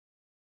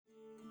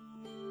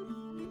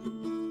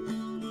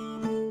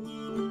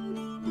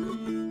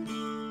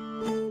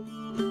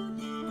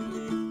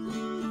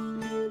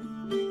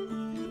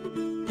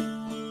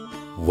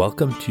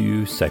Welcome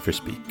to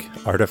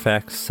CypherSpeak,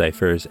 Artifacts,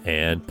 Ciphers,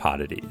 and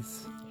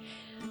Poddities.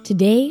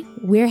 Today,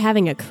 we're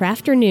having a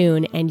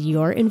crafternoon, and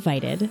you're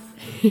invited.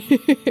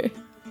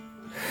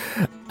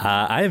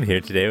 I am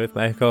here today with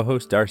my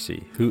co-host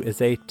Darcy, who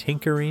is a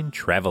tinkering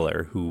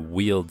traveler who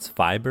wields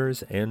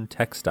fibers and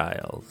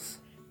textiles.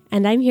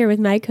 And I'm here with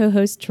my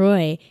co-host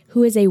Troy,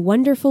 who is a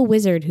wonderful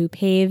wizard who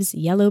paves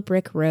yellow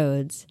brick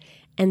roads.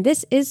 And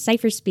this is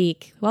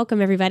CypherSpeak.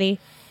 Welcome, everybody.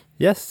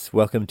 Yes,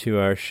 welcome to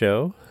our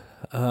show.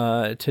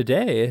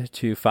 Today,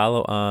 to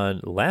follow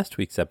on last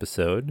week's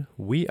episode,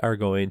 we are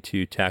going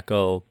to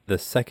tackle the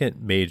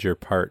second major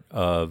part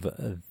of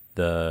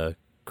the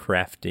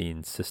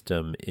crafting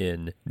system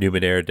in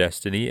Numenera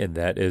Destiny, and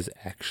that is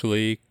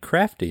actually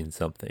crafting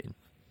something.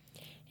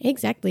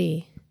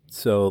 Exactly.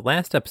 So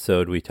last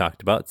episode, we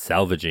talked about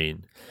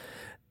salvaging,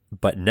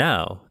 but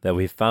now that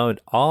we've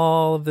found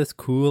all of this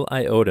cool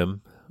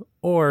item,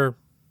 or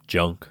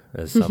junk,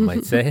 as some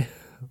might say,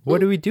 what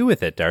do we do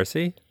with it,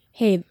 Darcy?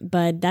 Hey,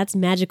 bud, that's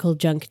magical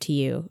junk to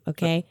you,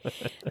 okay?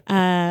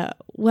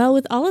 Well,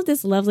 with all of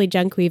this lovely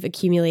junk we've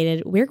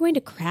accumulated, we're going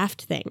to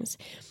craft things.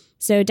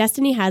 So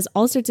Destiny has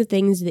all sorts of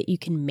things that you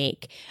can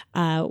make,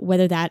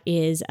 whether that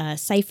is a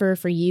cipher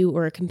for you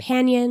or a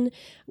companion,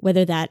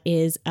 whether that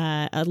is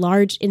a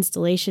large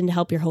installation to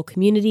help your whole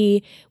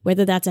community,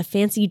 whether that's a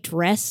fancy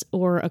dress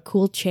or a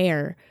cool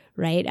chair,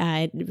 right?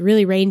 It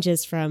really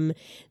ranges from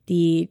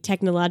the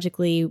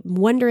technologically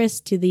wondrous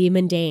to the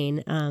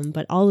mundane,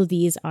 but all of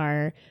these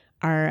are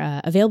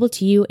available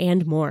to you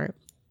and more.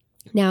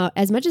 Now,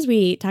 as much as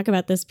we talk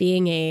about this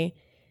being a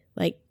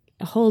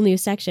whole new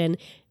section,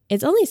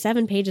 it's only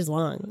 7 pages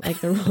long,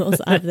 like the rules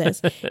of this.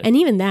 And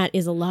even that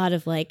is a lot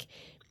of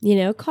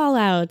call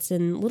outs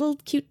and little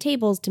cute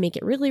tables to make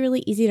it really,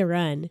 really easy to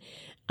run.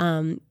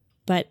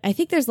 But I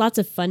think there's lots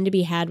of fun to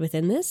be had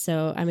within this.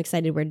 So I'm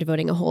excited we're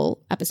devoting a whole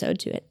episode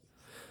to it.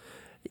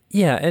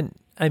 Yeah. And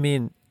I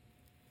mean,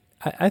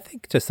 I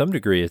think to some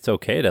degree it's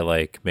okay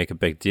to make a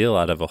big deal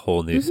out of a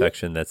whole new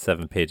section that's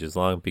 7 pages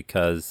long,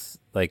 because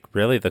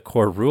really the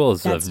core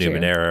rules that's of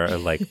Numenera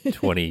are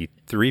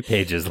 23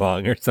 pages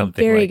long or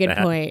something. Very like good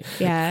that. Point.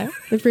 Yeah.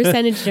 The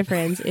percentage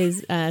difference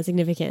is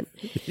significant.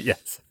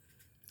 Yes.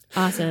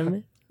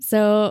 Awesome.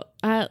 So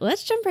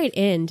let's jump right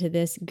into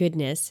this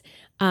goodness.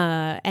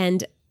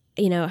 And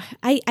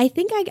I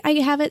think I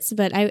have it,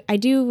 but I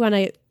do want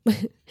to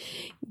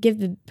give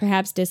the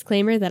perhaps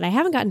disclaimer that I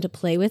haven't gotten to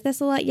play with this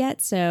a lot yet.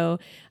 So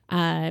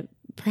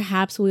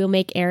perhaps we'll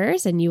make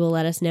errors and you will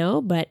let us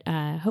know. But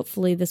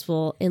hopefully this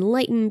will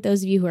enlighten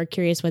those of you who are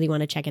curious whether you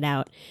want to check it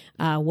out,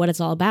 what it's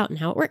all about and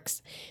how it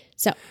works.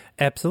 So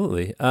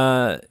absolutely.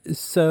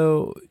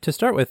 So to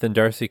start with, and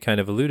Darcy kind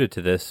of alluded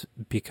to this,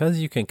 because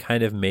you can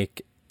kind of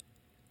make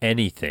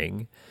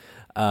anything.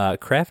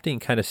 Crafting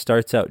kind of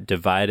starts out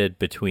divided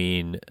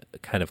between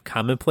kind of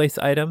commonplace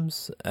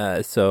items.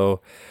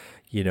 So,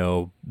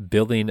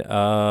 building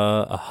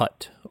a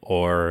hut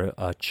or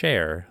a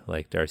chair,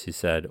 like Darcy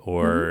said,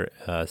 or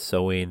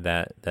sewing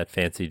that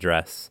fancy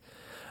dress.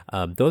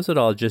 Those would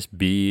all just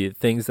be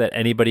things that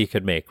anybody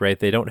could make, right?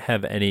 They don't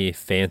have any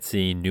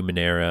fancy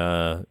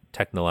Numenera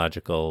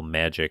technological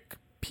magic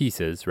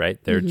pieces, right?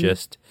 They're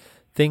just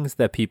things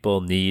that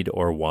people need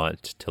or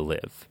want to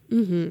live.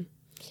 Mm-hmm.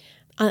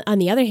 On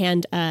the other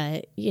hand,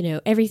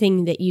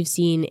 everything that you've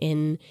seen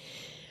in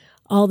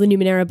all the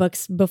Numenera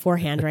books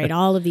beforehand, right?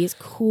 All of these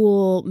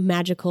cool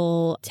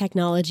magical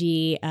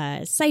technology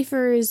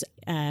ciphers,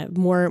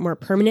 more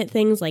permanent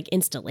things like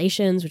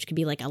installations, which could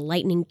be like a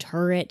lightning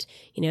turret,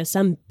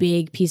 some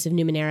big piece of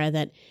Numenera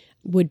that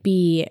would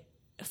be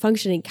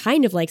functioning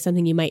kind of like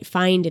something you might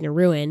find in a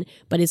ruin,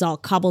 but is all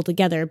cobbled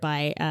together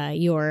by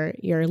your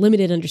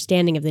limited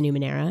understanding of the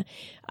Numenera.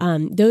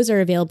 Those are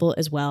available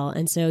as well.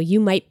 And so you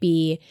might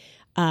be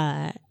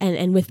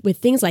and with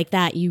things like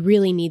that, you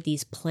really need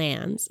these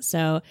plans.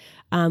 So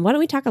why don't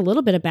we talk a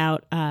little bit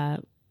about,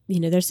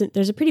 there's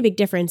a pretty big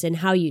difference in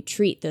how you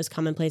treat those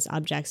commonplace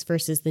objects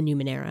versus the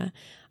Numenera.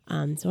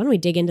 So why don't we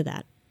dig into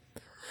that?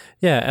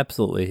 Yeah,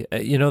 absolutely.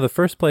 The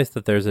first place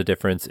that there's a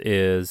difference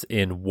is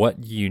in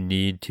what you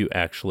need to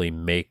actually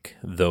make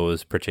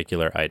those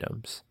particular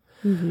items.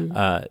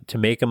 To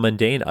make a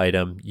mundane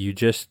item, you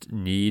just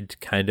need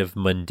kind of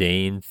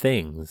mundane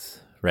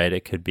things, right?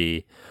 It could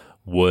be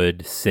wood,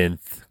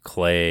 synth,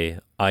 clay,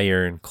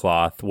 iron,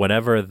 cloth,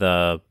 whatever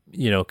the,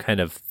 kind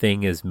of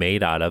thing is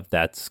made out of,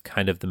 that's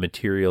kind of the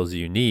materials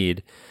you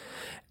need.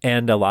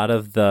 And a lot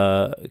of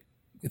the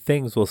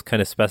things will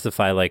kind of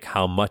specify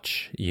how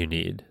much you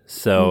need.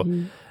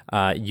 So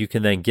you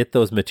can then get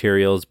those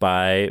materials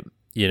by,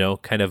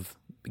 kind of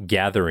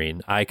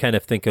gathering. I kind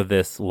of think of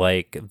this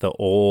like the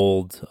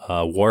old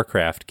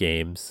Warcraft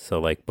games.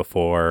 So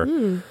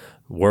before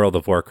World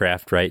of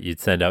Warcraft, right? You'd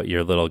send out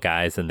your little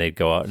guys and they'd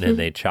go out and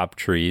they'd chop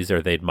trees,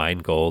 or they'd mine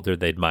gold, or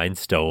they'd mine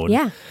stone.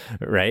 Yeah.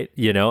 Right?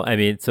 I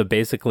mean, so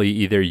basically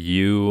either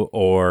you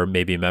or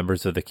maybe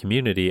members of the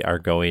community are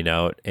going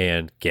out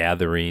and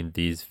gathering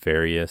these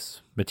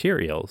various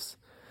materials.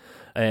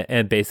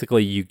 And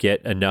basically you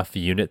get enough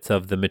units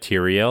of the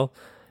material,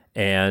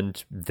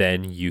 and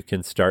then you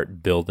can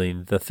start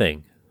building the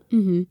thing.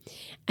 Mm-hmm.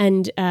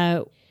 And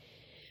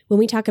when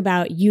we talk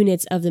about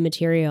units of the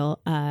material,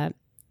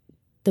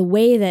 the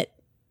way that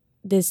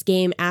this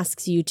game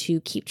asks you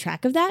to keep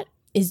track of that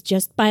is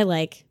just by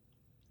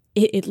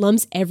it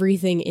lumps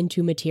everything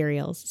into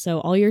materials.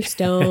 So all your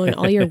stone,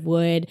 all your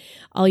wood,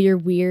 all your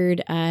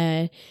weird,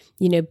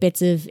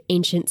 bits of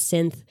ancient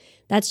synth,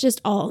 that's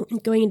just all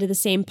going into the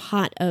same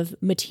pot of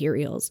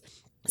materials.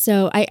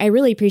 So I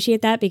really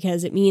appreciate that,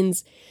 because it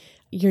means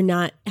you're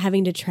not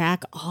having to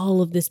track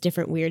all of this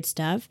different weird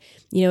stuff.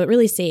 It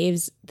really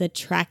saves the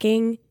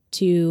tracking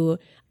to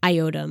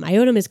Iotum.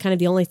 Iotum is kind of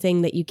the only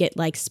thing that you get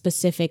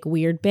specific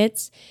weird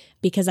bits,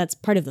 because that's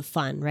part of the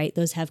fun, right?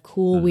 Those have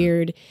cool,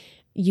 weird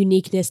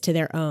uniqueness to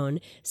their own.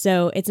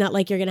 So it's not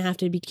like you're going to have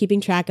to be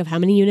keeping track of how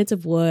many units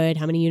of wood,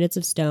 how many units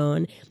of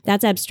stone.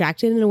 That's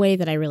abstracted in a way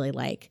that I really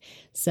like.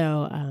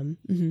 So,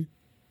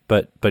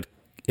 But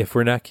if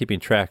we're not keeping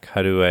track,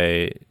 how do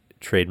I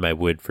trade my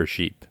wood for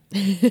sheep?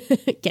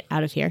 Get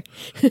out of here.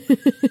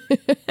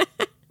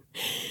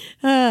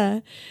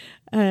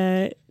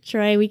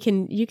 Troy, you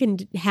can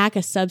hack a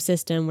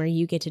subsystem where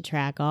you get to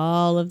track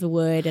all of the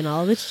wood and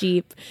all the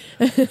sheep.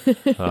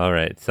 All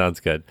right, sounds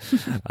good.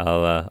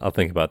 I'll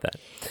think about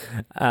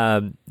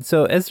that.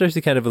 So as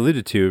Darcy kind of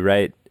alluded to,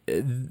 right,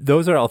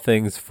 those are all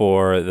things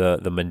for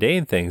the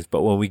mundane things.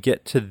 But when we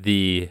get to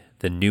the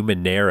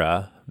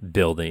Numenera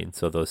building,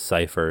 so those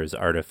ciphers,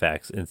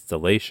 artifacts,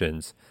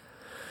 installations,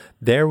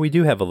 there we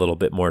do have a little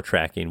bit more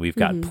tracking. We've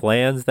got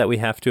plans that we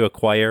have to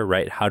acquire,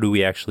 right? How do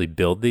we actually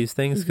build these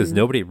things? Because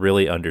nobody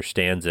really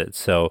understands it.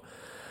 So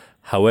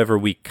however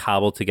we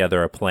cobble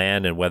together a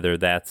plan, and whether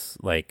that's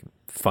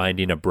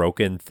finding a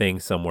broken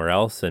thing somewhere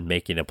else and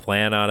making a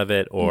plan out of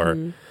it,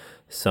 or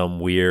some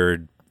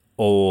weird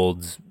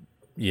old,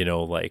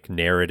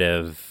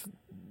 narrative,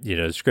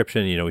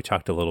 description. We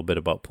talked a little bit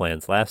about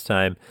plans last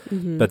time.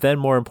 But then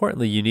more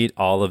importantly, you need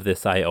all of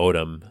this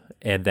Iotum.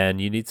 And then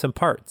you need some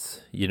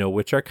parts,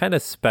 which are kind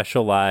of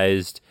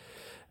specialized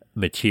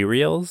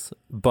materials.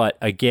 But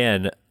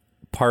again,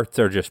 parts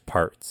are just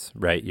parts,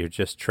 right? You're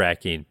just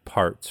tracking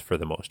parts for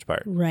the most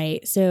part.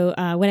 Right. So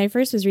when I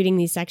first was reading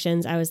these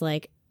sections, I was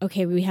like,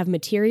 okay, we have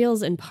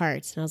materials and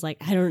parts. And I was like,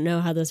 I don't know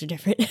how those are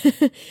different.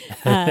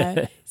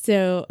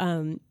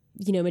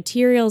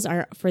 Materials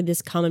are for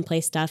this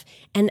commonplace stuff.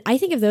 And I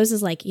think of those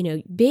as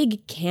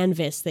big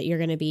canvas that you're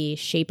going to be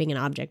shaping an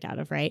object out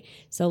of, right?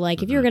 So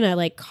if you're going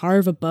to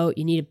carve a boat,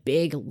 you need a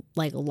big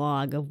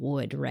log of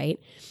wood, right?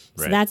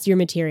 So that's your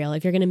material.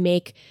 If you're going to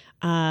make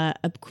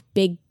a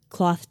big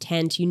cloth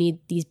tent, you need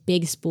these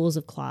big spools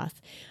of cloth.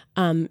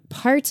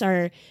 Parts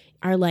are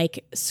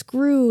like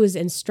screws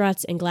and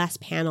struts and glass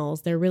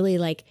panels. They're really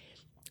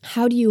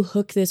how do you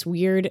hook this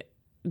weird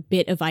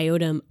bit of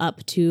Iotum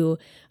up to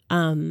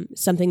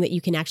something that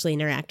you can actually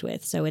interact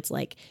with. So it's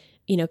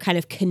kind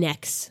of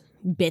connects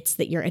bits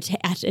that you're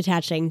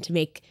attaching to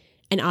make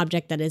an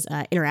object that is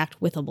interact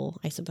withable,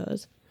 I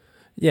suppose.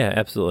 Yeah,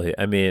 absolutely.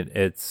 I mean,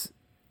 it's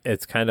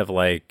kind of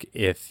like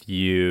if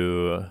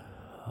you,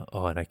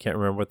 and I can't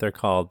remember what they're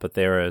called, but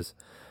there was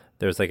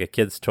a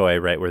kid's toy,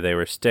 right, where they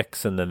were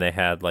sticks, and then they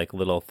had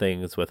little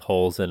things with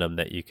holes in them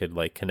that you could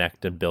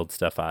connect and build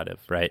stuff out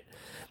of, right?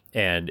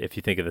 And if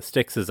you think of the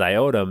sticks as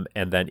Iotum,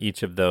 and then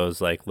each of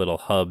those little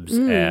hubs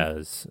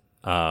as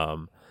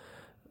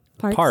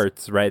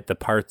parts, right? The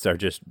parts are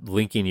just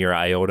linking your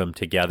Iotum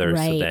together.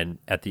 Right. So then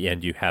at the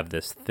end you have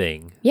this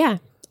thing. Yeah,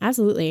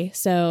 absolutely.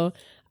 So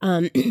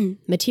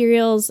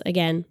materials,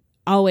 again,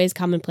 always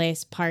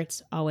commonplace.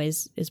 Parts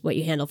always is what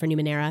you handle for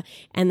Numenera.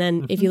 And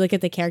then if you look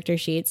at the character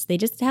sheets, they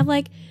just have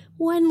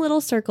one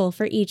little circle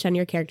for each on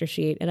your character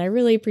sheet. And I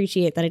really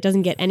appreciate that it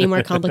doesn't get any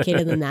more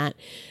complicated than that.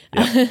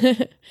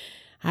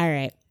 All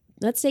right.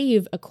 Let's say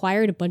you've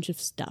acquired a bunch of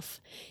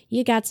stuff.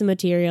 You got some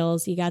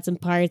materials, you got some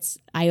parts,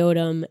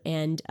 Iotum,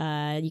 and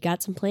you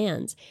got some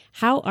plans.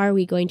 How are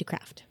we going to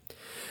craft?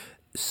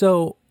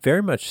 So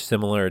very much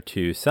similar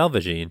to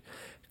salvaging,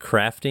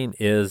 crafting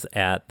is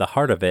at the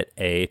heart of it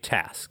a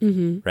task,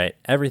 right?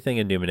 Everything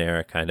in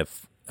Numenera kind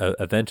of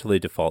eventually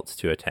defaults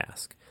to a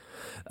task.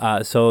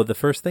 So the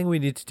first thing we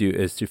need to do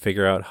is to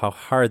figure out how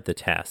hard the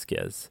task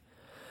is.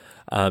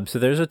 So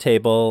there's a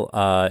table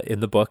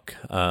in the book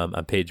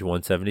on page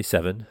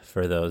 177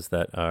 for those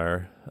that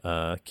are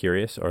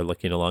curious or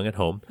looking along at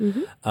home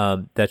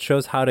that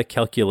shows how to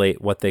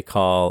calculate what they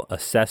call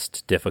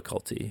assessed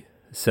difficulty.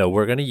 So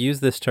we're going to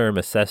use this term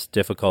assessed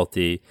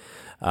difficulty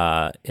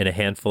in a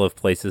handful of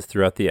places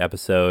throughout the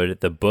episode.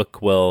 The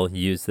book will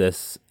use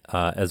this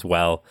as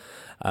well.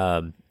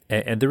 And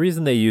the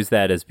reason they use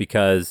that is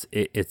because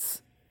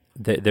it's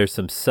there's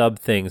some sub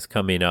things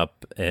coming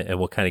up, and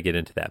we'll kind of get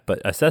into that.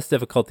 But assess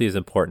difficulty is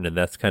important, and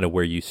that's kind of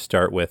where you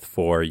start with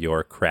for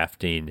your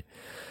crafting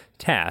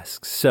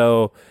tasks.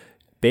 So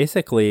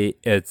basically,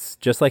 it's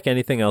just like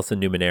anything else in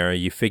Numenera.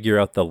 You figure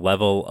out the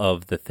level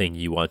of the thing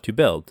you want to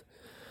build.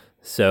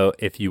 So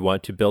if you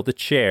want to build a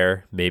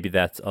chair, maybe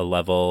that's a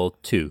level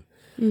 2.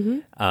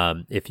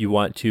 If you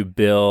want to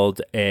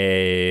build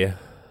a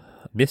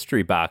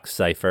mystery box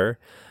cipher,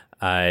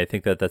 I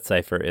think that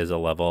cipher is a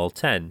level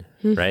 10,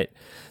 right?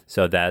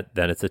 So then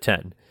it's a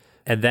 10.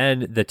 And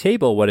then the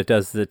table, what it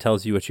does is it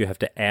tells you what you have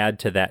to add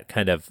to that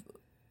kind of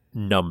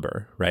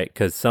number, right?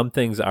 Because some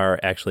things are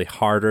actually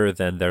harder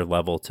than their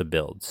level to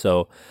build.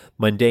 So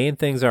mundane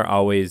things are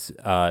always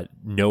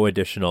no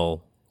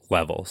additional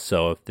level.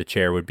 So if the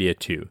chair would be a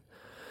 2.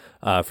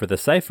 For the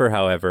cipher,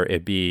 however,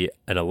 it'd be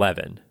an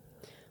 11.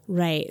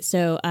 Right.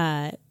 So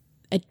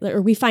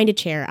or we find a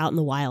chair out in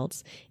the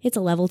wilds. It's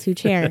a level 2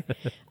 chair.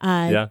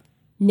 Yeah.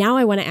 Now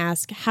I want to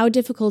ask, how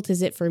difficult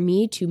is it for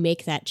me to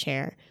make that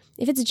chair?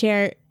 If it's a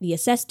chair, the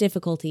assessed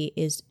difficulty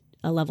is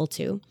a level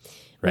 2.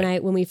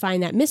 Right. When we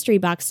find that mystery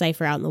box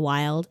cipher out in the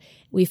wild,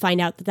 we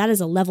find out that is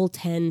a level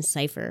 10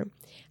 cipher.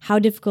 How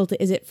difficult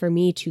is it for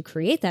me to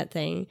create that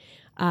thing?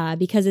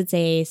 Because it's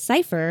a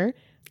cipher,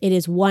 it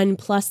is 1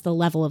 plus the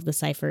level of the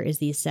cipher is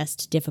the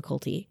assessed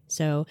difficulty.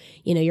 So,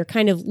 you're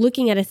kind of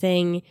looking at a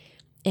thing,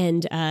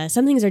 and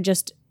some things are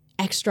just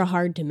extra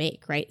hard to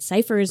make, right?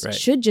 Ciphers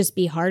should just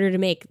be harder to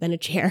make than a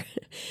chair.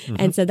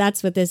 And so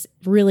that's what this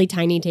really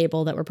tiny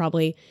table that we're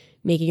probably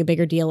making a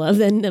bigger deal of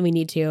than we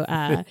need to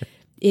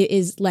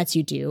lets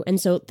you do.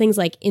 And so things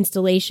like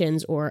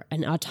installations or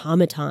an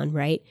automaton,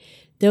 right?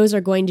 Those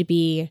are going to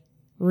be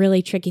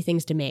really tricky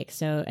things to make.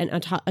 So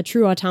a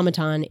true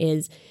automaton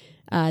is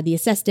the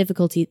assessed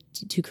difficulty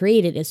to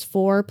create it is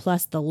 4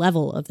 plus the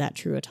level of that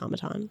true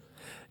automaton.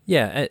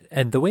 Yeah,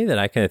 and the way that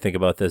I kind of think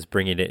about this,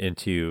 bringing it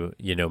into,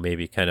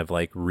 maybe kind of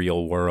like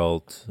real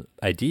world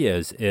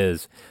ideas,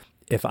 is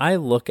if I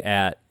look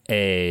at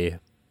a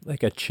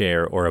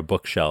chair or a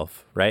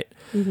bookshelf, right?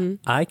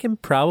 I can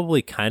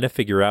probably kind of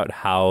figure out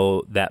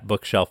how that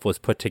bookshelf was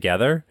put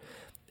together.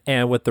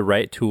 And with the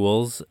right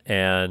tools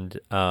and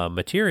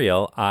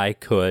material, I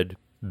could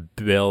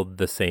build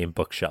the same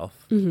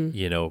bookshelf,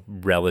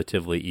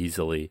 relatively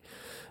easily.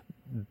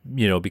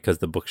 Because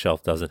the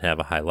bookshelf doesn't have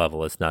a high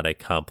level. It's not a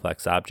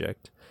complex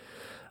object.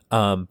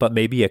 But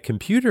maybe a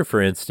computer,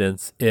 for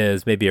instance,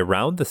 is maybe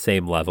around the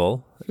same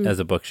level as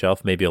a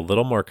bookshelf, maybe a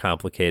little more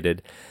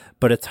complicated,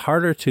 but it's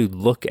harder to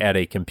look at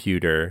a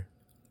computer,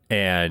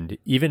 and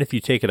even if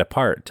you take it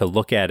apart, to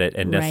look at it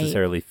and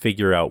necessarily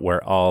figure out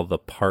where all the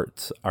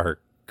parts are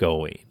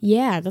going.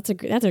 Yeah, that's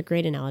a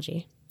great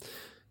analogy.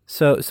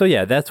 So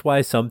yeah, that's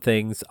why some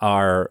things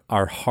are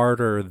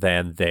harder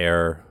than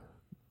their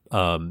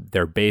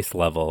base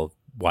level,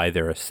 why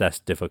their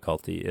assessed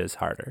difficulty is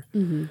harder.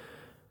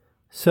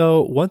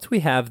 So once we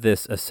have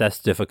this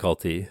assessed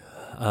difficulty,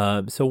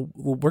 so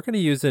we're going to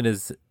use it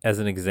as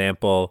an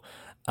example,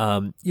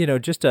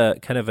 just a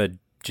kind of a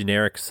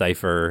generic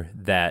cipher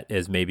that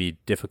is maybe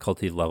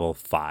difficulty level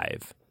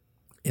 5.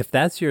 If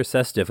that's your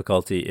assessed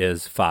difficulty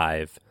is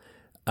 5,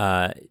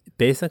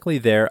 basically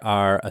there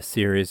are a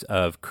series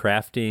of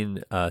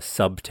crafting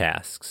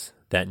subtasks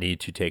that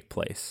need to take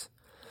place.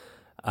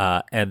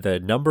 And the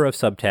number of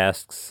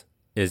subtasks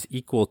is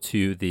equal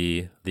to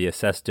the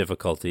assessed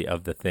difficulty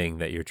of the thing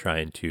that you're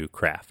trying to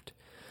craft.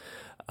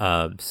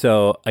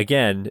 So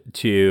again,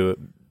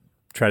 to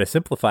try to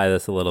simplify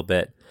this a little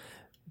bit,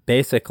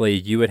 basically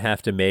you would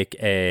have to make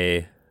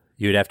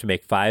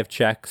 5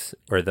 checks,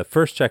 or the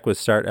first check would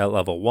start at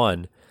level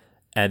 1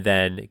 and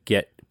then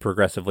get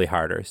progressively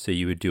harder. So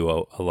you would do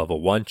a level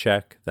 1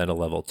 check, then a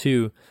level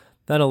 2,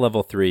 then a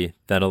level 3,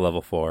 then a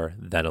level 4,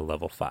 then a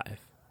level 5.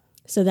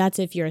 So that's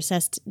if your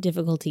assessed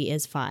difficulty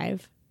is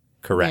 5.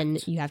 Correct. Then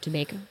you have to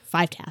make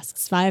 5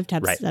 tasks, 5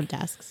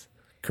 subtasks.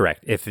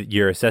 Correct. If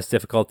your assessed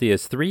difficulty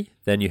is 3,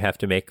 then you have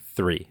to make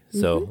 3.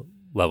 So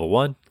level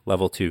 1,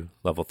 level 2,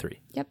 level 3.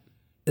 Yep.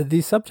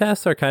 These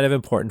subtasks are kind of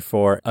important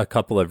for a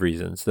couple of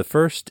reasons. The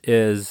first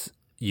is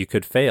you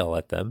could fail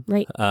at them.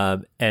 Right.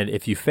 And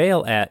if you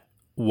fail at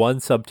one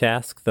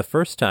subtask the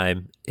first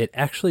time, it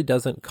actually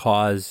doesn't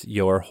cause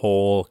your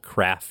whole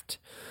craft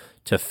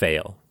to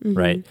fail,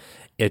 right?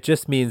 It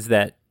just means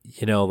that,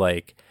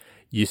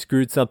 you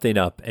screwed something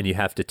up and you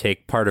have to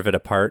take part of it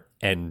apart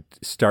and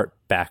start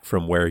back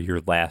from where your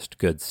last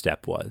good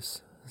step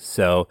was.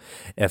 So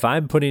if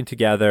I'm putting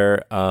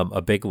together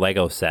a big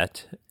Lego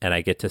set and I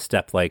get to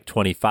step like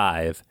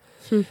 25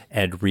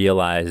 and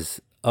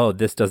realize, oh,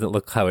 this doesn't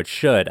look how it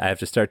should, I have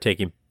to start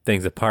taking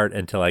things apart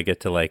until I get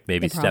to like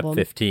maybe step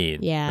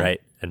 15,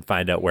 right? And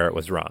find out where it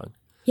was wrong.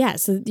 Yeah.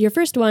 So your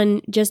first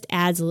one just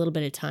adds a little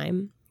bit of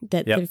time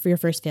for your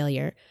first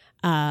failure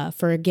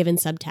for a given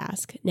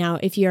subtask. Now,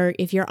 if you're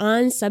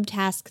on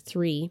subtask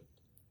 3,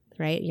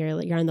 right?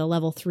 You're on the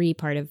level 3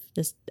 part of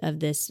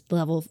this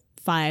level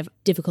 5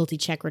 difficulty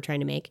check we're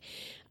trying to make.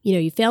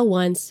 You fail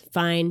once,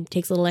 fine,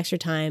 takes a little extra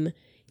time.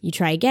 You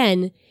try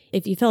again.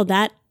 If you fail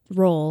that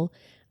roll,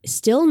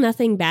 still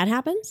nothing bad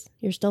happens.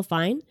 You're still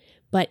fine.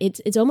 but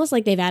it's almost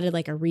like they've added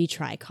like a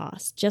retry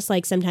cost. Just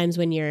like sometimes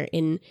when you're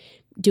in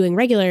doing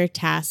regular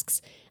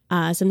tasks,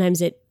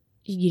 sometimes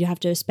you have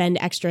to spend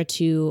extra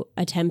to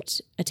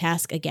attempt a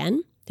task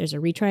again. There's a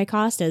retry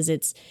cost, as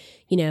it's,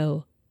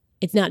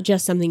 it's not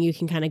just something you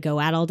can kind of go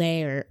at all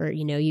day, or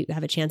you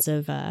have a chance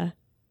of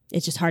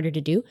it's just harder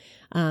to do.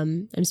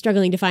 I'm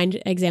struggling to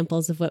find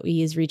examples of what we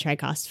use retry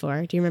costs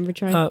for. Do you remember,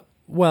 Troy?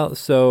 Well,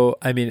 so,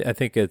 I mean, I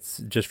think it's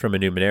just from a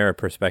Numenera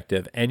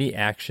perspective, any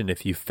action,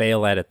 if you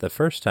fail at it the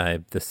first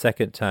time, the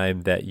second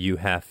time that you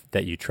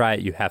try it,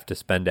 you have to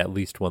spend at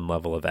least one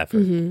level of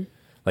effort. Mm-hmm.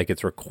 Like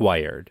it's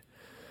required,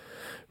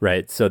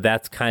 right? So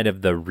that's kind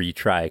of the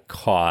retry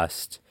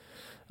cost,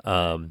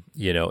 in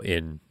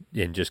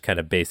just kind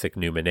of basic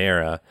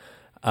Numenera.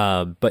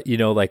 But,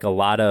 like a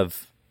lot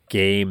of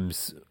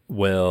games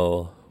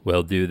will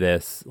do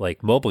this.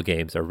 Like mobile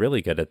games are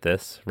really good at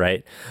this,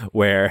 right?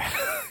 Where,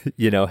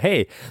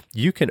 hey,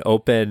 you can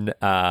open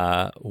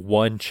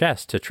one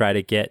chest to try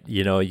to get,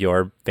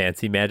 your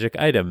fancy magic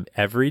item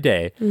every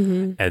day.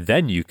 Mm-hmm. And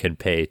then you can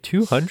pay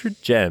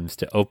 200 gems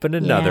to open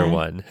another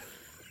one.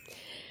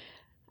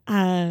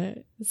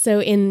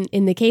 So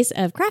in the case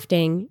of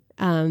crafting,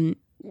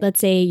 let's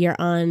say you're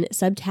on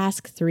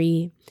subtask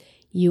 3,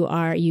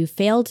 you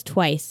failed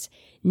twice.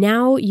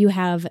 Now you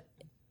have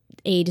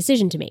a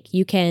decision to make.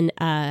 You can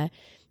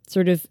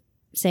sort of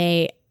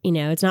say,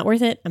 it's not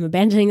worth it. I'm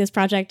abandoning this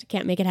project.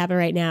 Can't make it happen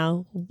right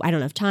now. I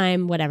don't have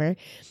time, whatever.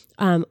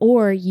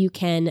 Or you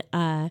can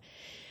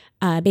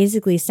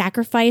basically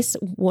sacrifice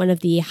one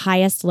of the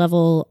highest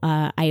level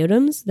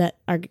iota that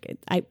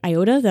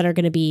are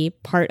going to be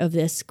part of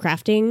this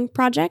crafting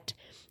project,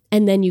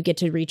 and then you get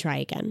to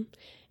retry again.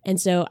 And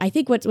so I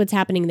think what's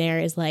happening there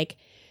is like,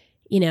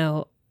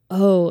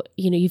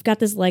 you've got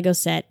this Lego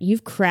set,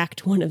 you've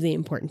cracked one of the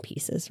important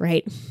pieces,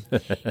 right?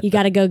 You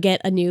got to go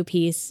get a new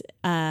piece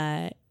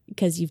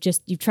because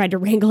you've tried to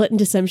wrangle it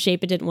into some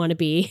shape it didn't want to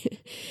be.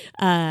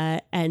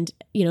 And,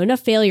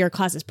 enough failure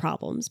causes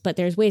problems, but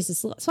there's ways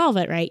to solve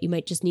it, right? You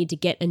might just need to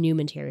get a new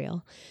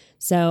material.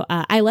 So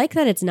I like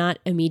that it's not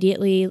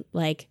immediately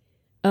like,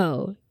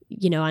 on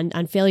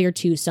failure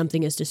 2,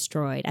 something is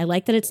destroyed. I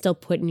like that it's still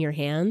put in your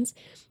hands.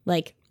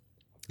 Like,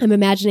 I'm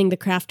imagining the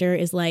crafter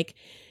is like,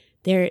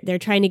 they're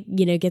trying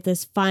to, get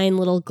this fine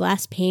little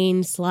glass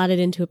pane slotted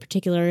into a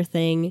particular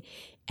thing,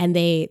 and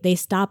they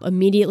stop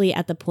immediately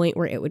at the point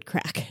where it would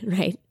crack,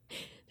 right?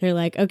 They're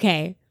like,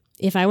 okay,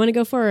 if I want to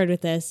go forward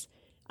with this,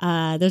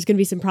 there's going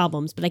to be some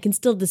problems, but I can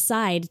still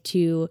decide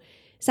to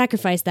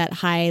sacrifice that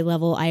high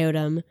level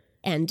item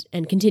and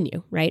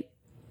continue, right?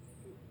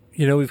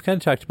 We've kind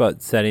of talked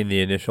about setting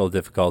the initial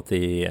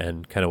difficulty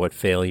and kind of what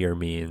failure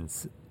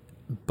means,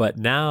 but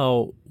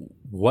now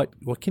what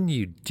can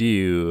you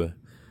do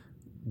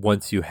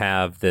once you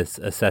have this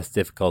assessed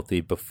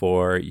difficulty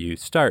before you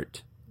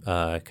start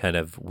kind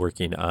of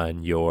working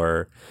on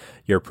your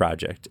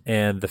project?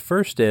 And the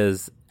first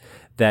is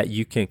that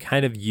you can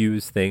kind of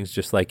use things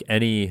just like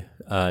any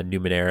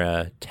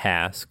Numenera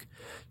task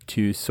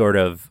to sort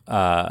of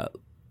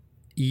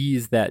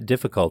ease that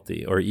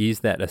difficulty or ease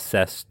that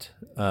assessed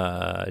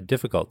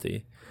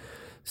difficulty.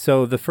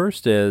 So the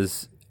first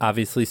is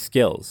obviously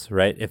skills,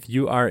 right? If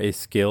you are a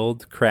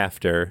skilled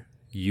crafter,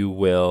 you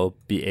will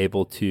be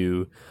able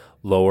to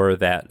lower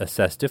that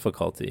assessed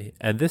difficulty.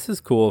 And this is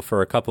cool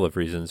for a couple of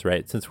reasons,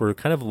 right? Since we're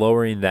kind of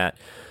lowering that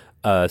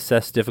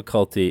assessed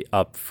difficulty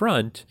up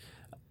front,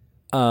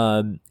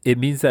 it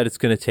means that it's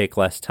going to take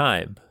less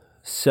time.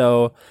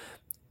 So,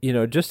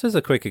 just as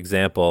a quick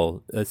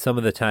example, some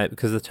of the time,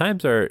 because the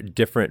times are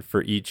different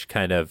for each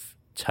kind of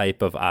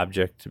type of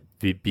object,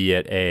 be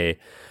it a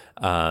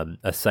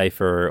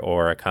cipher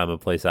or a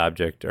commonplace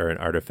object or an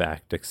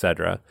artifact,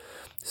 etc.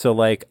 So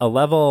like a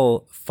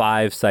level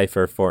 5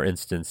 cipher, for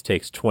instance,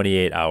 takes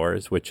 28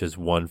 hours, which is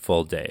 1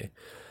 full day.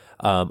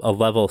 A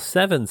level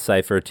 7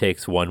 cipher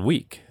takes 1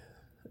 week.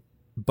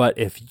 But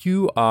if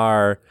you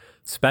are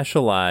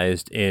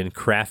specialized in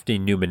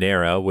crafting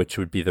Numenera, which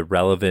would be the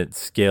relevant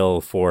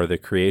skill for the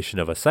creation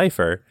of a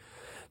cipher,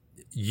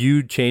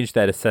 you change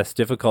that assessed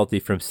difficulty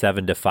from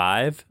 7 to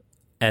 5,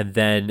 and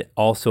then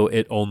also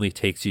it only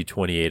takes you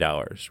 28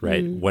 hours,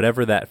 right?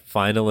 Whatever that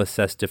final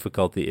assessed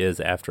difficulty is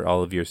after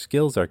all of your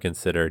skills are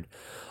considered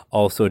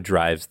also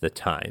drives the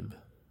time.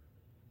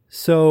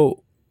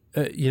 So,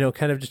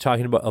 kind of just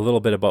talking about a little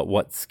bit about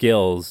what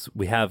skills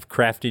we have.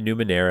 Crafting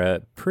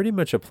Numenera pretty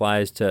much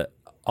applies to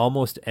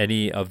almost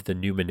any of the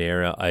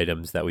Numenera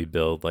items that we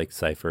build, like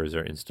ciphers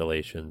or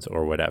installations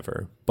or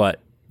whatever. But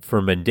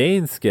for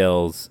mundane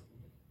skills,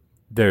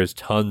 there's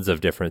tons of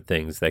different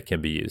things that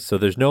can be used. So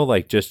there's no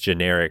like just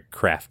generic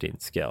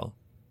crafting skill.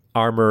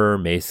 Armorer,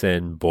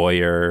 mason,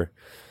 bowyer,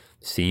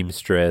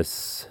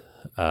 seamstress,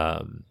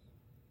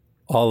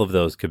 all of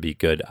those could be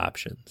good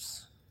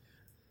options.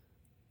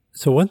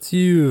 So once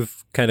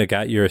you've kind of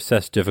got your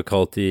assessed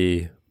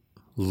difficulty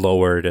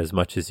lowered as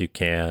much as you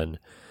can,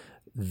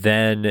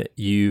 then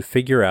you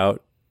figure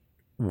out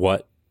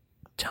what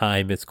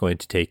time it's going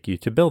to take you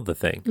to build the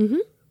thing. Mm-hmm.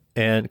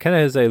 And kind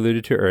of as I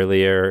alluded to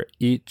earlier,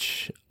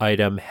 each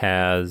item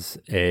has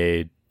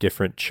a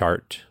different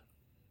chart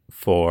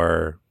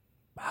for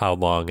how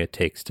long it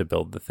takes to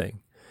build the thing.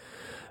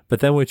 But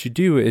then what you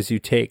do is you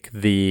take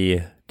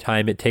the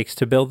time it takes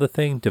to build the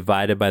thing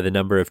divided by the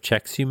number of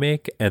checks you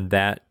make, and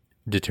that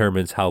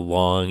determines how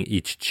long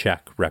each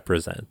check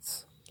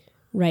represents.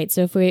 Right.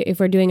 So if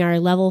we're doing our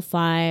level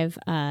 5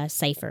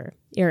 cipher,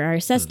 or our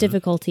assessed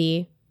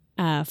difficulty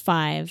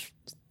 5,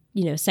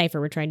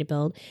 cipher we're trying to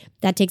build,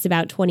 that takes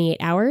about 28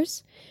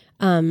 hours.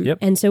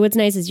 And so what's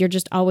nice is you're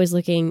always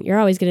going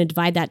to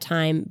divide that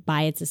time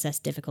by its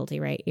assessed difficulty,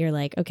 right? You're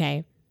like,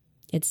 okay,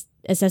 its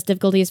assessed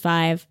difficulty is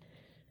 5.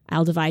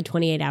 I'll divide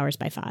 28 hours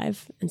by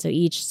 5. And so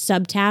each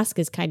subtask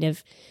is kind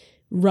of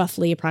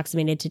roughly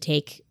approximated to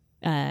take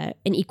an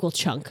equal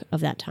chunk of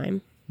that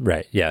time.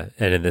 Right. Yeah.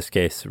 And in this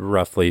case,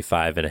 roughly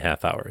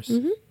 5.5 hours.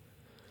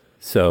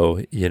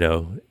 So,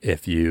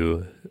 if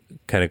you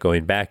kind of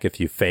going back, if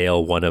you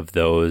fail one of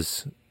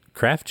those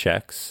craft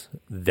checks,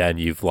 then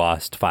you've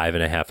lost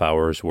 5.5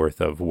 hours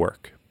worth of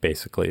work,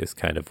 basically, is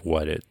kind of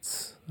what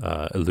it's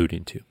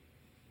alluding to.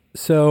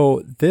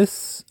 So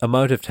this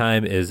amount of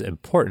time is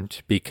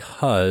important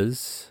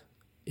because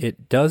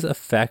it does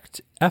affect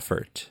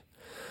effort.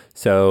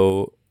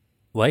 So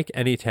like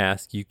any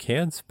task, you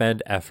can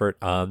spend effort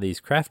on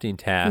these crafting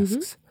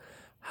tasks.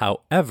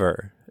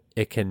 However,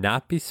 it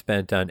cannot be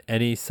spent on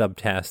any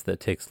subtask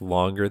that takes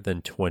longer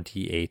than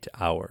 28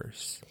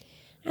 hours.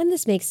 And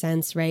this makes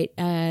sense, right?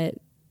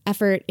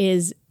 Effort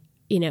is,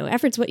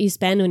 effort's what you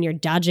spend when you're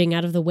dodging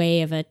out of the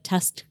way of a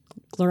tusked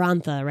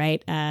glorantha,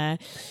 right?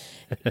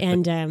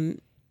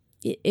 And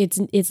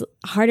it's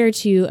harder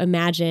to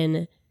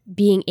imagine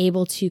being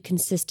able to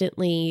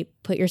consistently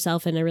put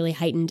yourself in a really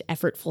heightened,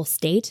 effortful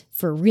state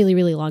for really,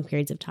 really long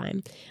periods of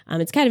time.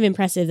 It's kind of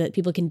impressive that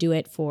people can do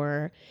it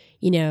for,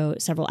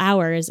 several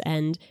hours.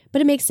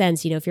 But it makes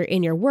sense, if you're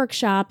in your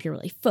workshop, you're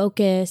really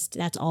focused,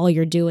 that's all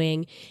you're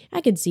doing.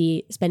 I could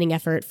see spending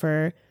effort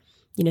for,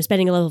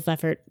 spending a level of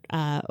effort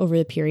over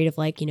the period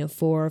of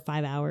 4 or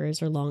 5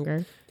 hours or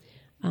longer.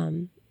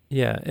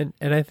 Yeah,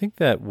 and I think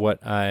that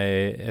what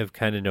I have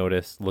kind of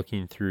noticed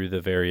looking through the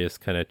various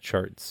kind of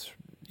charts,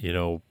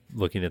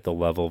 looking at the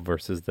level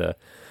versus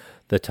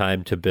the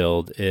time to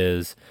build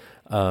is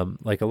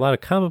like a lot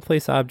of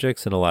commonplace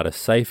objects and a lot of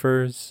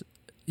ciphers,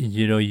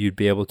 you'd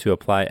be able to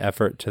apply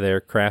effort to their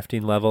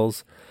crafting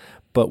levels.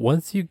 But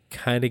once you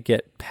kind of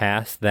get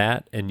past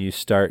that and you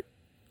start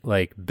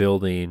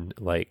building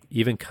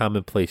even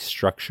commonplace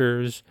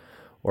structures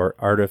or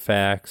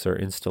artifacts or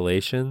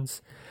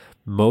installations,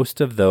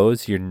 most of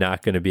those you're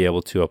not going to be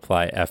able to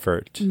apply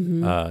effort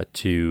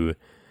to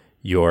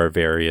your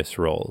various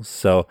roles.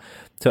 So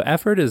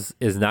effort is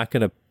not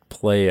going to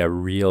play a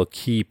real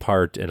key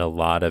part in a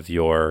lot of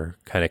your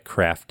kind of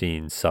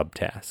crafting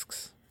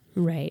subtasks.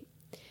 Right.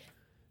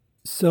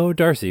 So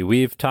Darcy,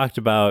 we've talked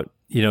about,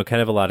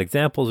 kind of a lot of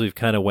examples. We've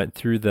kind of went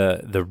through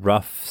the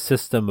rough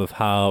system of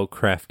how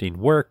crafting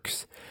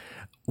works.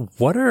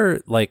 What are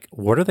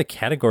the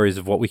categories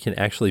of what we can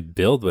actually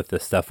build with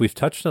this stuff? We've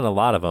touched on a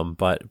lot of them,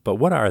 but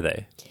what are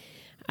they?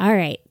 All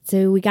right.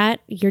 So we got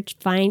your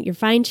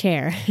fine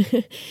chair.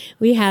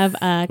 We have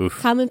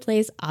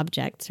commonplace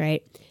objects,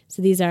 right?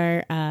 So these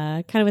are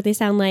kind of what they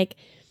sound like.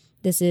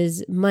 This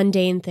is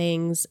mundane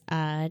things,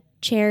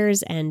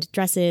 chairs and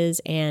dresses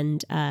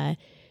and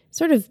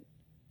sort of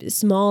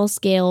small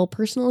scale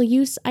personal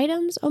use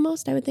items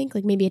almost, I would think,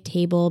 like maybe a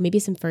table, maybe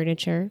some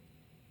furniture.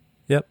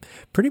 Yep.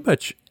 Pretty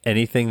much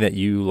anything that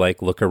you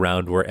look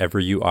around wherever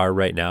you are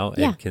right now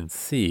and can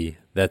see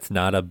that's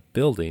not a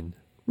building.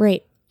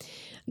 Right.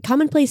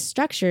 Commonplace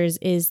structures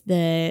is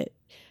the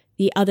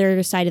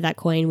other side of that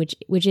coin,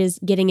 which is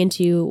getting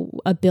into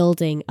a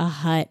building, a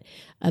hut,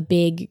 a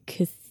big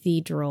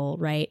cathedral,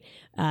 right?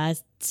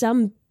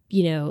 Some,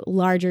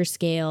 larger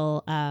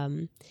scale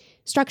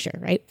structure,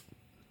 right?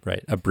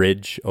 Right. A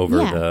bridge over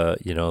the,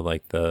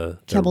 the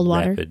troubled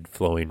water, rapid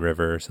flowing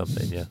river or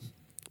something. Yeah.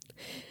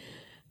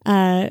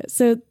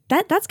 So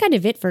that's kind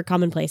of it for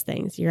commonplace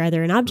things. You're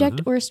either an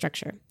object or a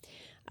structure.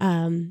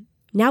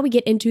 Now we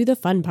get into the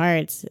fun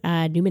parts,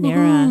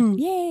 Numenera. Woo-hoo.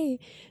 Yay!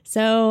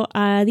 So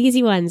the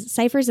easy ones,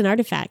 ciphers and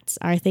artifacts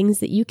are things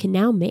that you can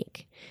now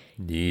make.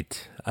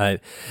 Neat. And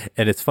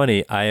it's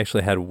funny, I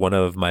actually had one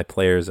of my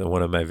players in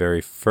one of my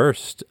very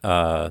first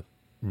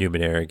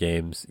Numenera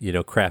games,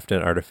 craft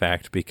an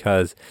artifact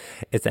because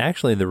it's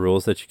actually in the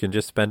rules that you can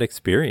just spend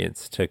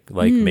experience to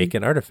make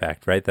an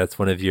artifact, right? That's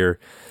one of your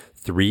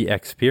 3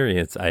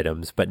 experience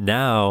items. But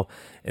now,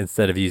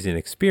 instead of using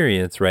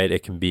experience, right,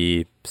 it can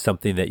be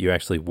something that you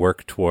actually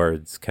work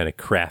towards kind of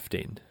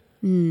crafting.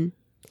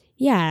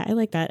 Yeah, I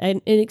like that.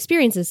 And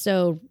experience is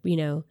so,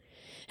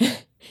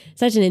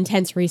 such an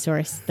intense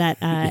resource that...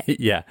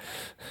 Yeah.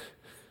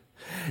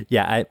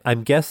 Yeah,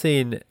 I'm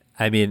guessing...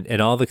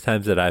 in all the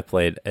times that I've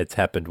played, it's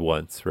happened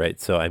once, right?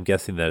 So I'm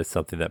guessing that it's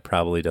something that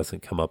probably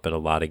doesn't come up in a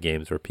lot of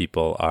games where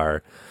people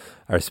are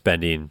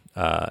spending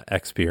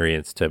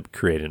experience to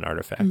create an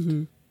artifact.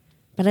 Mm-hmm.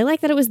 But I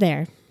like that it was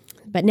there.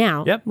 But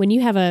now, when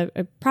you have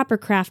a proper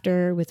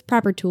crafter with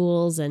proper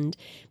tools and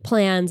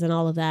plans and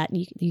all of that,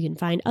 you can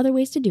find other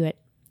ways to do it.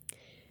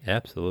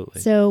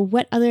 Absolutely. So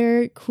what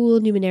other cool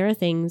Numenera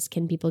things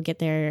can people get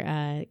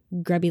their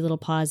grubby little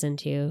paws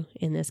into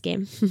in this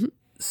game?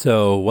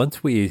 So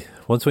once we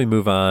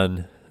move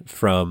on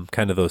from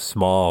kind of those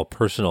small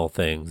personal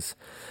things,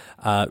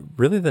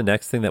 really the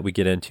next thing that we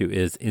get into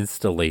is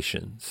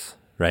installations,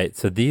 right?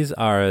 So these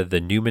are the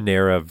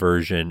Numenera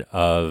version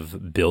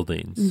of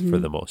buildings for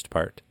the most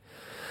part,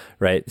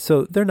 right?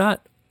 So they're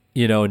not,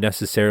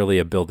 necessarily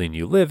a building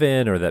you live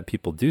in or that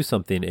people do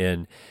something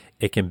in.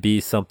 It can be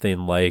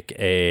something like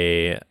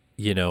a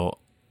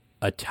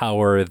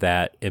tower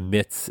that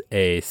emits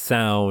a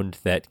sound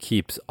that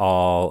keeps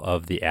all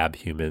of the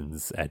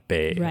abhumans at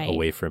bay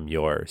away from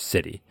your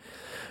city,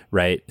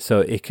 right?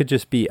 So it could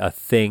just be a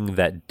thing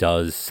that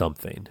does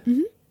something.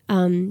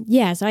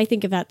 So I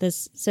think about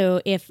this.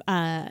 So if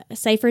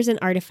ciphers and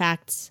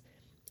artifacts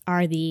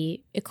are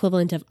the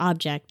equivalent of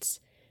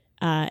objects,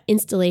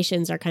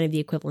 installations are kind of the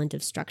equivalent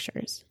of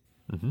structures.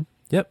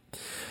 Yep.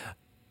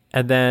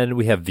 And then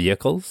we have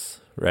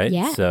vehicles, right?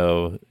 Yeah.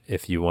 So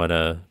if you want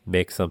to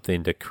make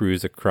something to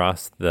cruise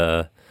across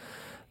the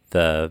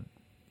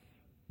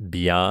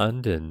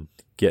beyond and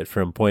get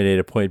from point A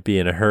to point B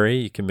in a hurry,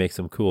 you can make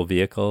some cool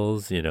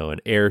vehicles, an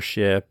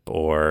airship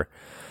or,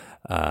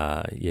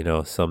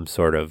 some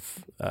sort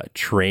of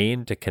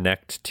train to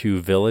connect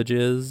two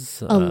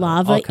villages. A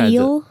lava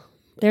eel.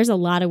 There's a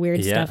lot of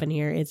weird stuff in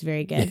here. It's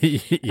very good.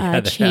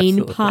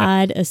 Chain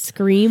pod, a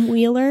scream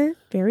wheeler.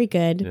 Very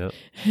good.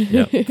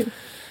 Yep.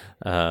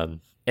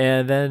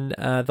 And then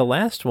the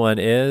last one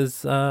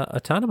is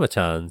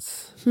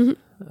automatons.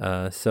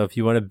 So if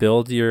you want to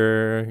build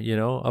your,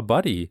 a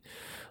buddy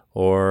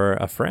or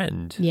a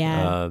friend,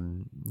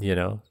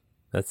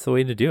 that's the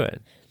way to do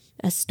it.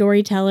 A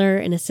storyteller,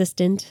 an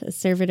assistant, a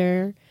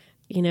servitor,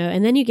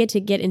 and then you get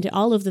into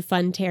all of the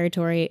fun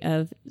territory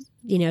of,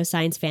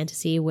 science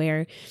fantasy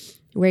where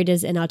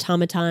does an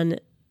automaton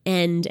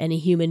end and a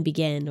human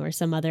begin, or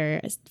some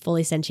other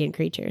fully sentient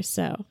creature.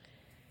 So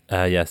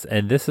yes,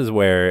 and this is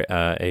where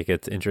it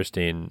gets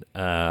interesting.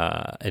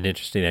 An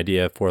interesting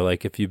idea for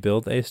like if you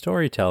build a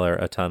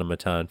storyteller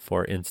automaton,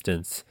 for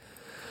instance,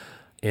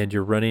 and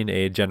you're running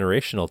a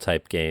generational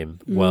type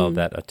game. Well,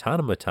 that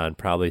automaton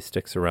probably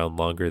sticks around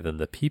longer than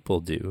the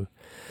people do.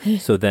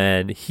 So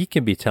then he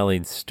can be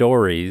telling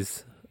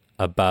stories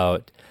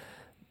about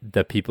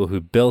the people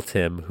who built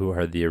him, who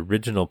are the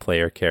original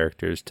player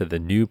characters, to the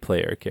new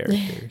player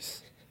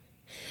characters.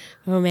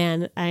 Oh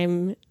man,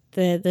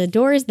 the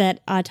doors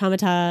that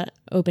automata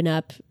open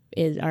up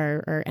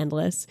are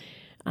endless,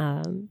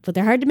 but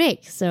they're hard to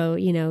make. So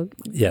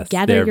yes,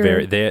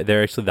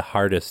 they're actually the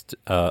hardest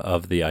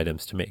of the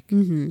items to make.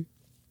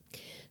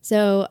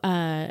 So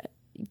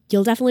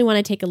you'll definitely want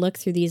to take a look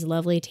through these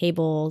lovely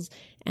tables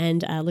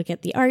and look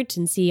at the art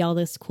and see all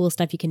this cool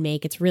stuff you can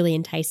make. It's really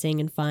enticing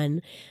and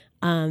fun,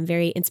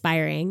 very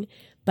inspiring.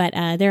 But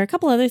there are a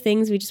couple other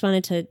things we just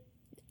wanted to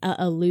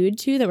allude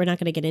to that we're not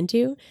going to get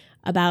into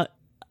about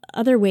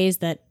other ways,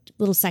 that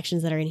little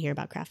sections that are in here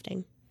about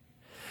crafting.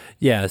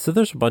 Yeah, so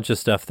there's a bunch of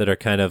stuff that are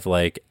kind of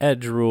like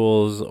edge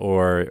rules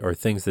or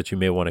things that you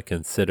may want to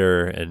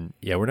consider. And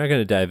yeah, we're not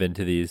going to dive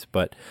into these,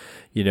 but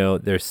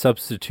there's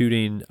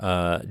substituting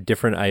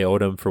different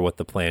item for what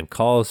the plan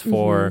calls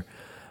for,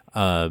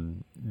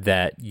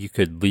 that you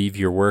could leave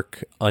your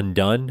work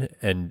undone.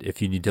 And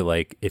if you need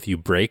to, if you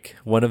break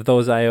one of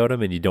those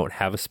item and you don't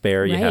have a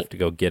spare, you have to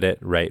go get it,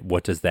 right?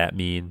 What does that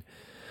mean?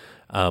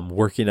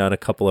 Working on a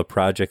couple of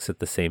projects at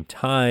the same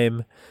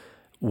time,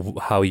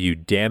 how you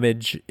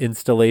damage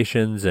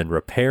installations and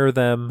repair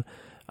them,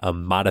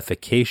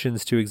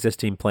 modifications to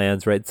existing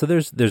plans, right? So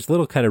there's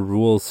little kind of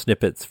rule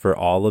snippets for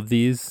all of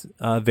these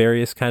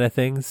various kind of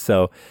things.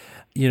 So,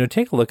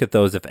 take a look at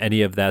those if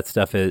any of that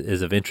stuff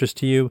is of interest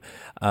to you.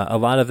 A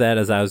lot of that,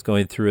 as I was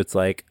going through, it's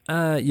like,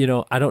 I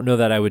don't know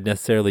that I would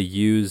necessarily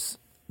use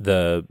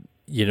the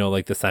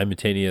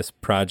simultaneous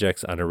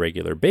projects on a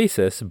regular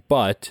basis,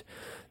 but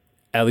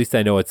at least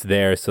I know it's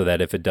there so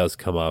that if it does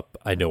come up,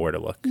 I know where to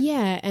look.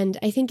 Yeah, and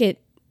I think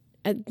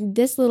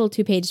this little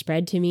 2-page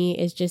spread to me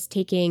is just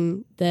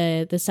taking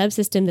the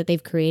subsystem that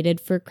they've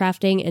created for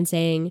crafting and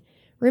saying,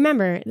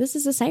 remember, this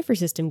is a cipher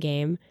system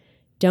game.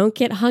 Don't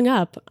get hung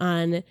up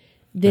on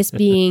this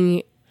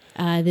being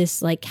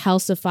this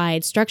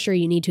calcified structure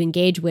you need to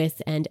engage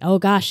with, and oh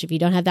gosh, if you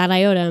don't have that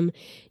item,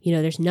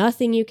 there's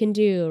nothing you can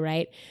do,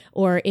 right?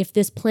 Or if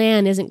this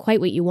plan isn't quite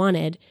what you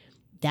wanted,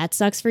 that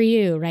sucks for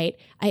you, right?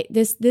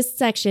 This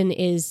section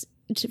is,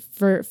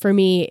 for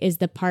me, is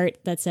the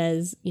part that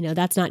says,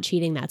 that's not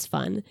cheating, that's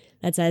fun.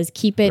 That says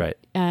keep it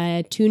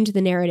tuned to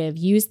the narrative.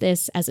 Use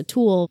this as a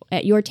tool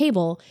at your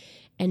table,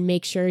 and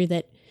make sure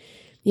that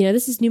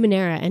this is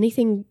Numenera.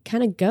 Anything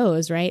kind of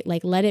goes, right?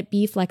 Let it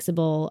be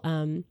flexible.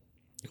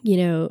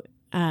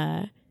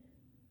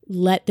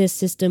 Let this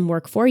system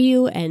work for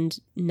you and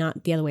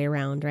not the other way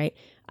around, right?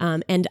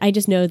 And I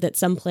just know that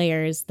some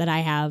players that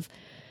I have,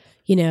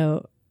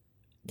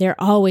 they're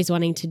always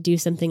wanting to do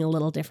something a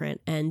little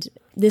different. And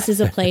this is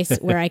a place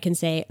where I can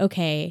say,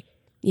 okay,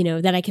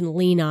 that I can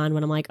lean on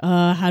when I'm like,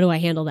 how do I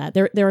handle that?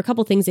 There were a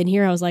couple things in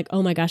here I was like,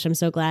 oh my gosh, I'm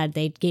so glad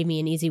they gave me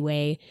an easy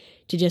way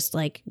to just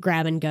like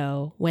grab and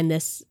go when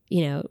this,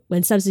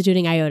 when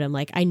substituting IOTM,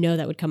 like I know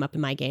that would come up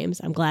in my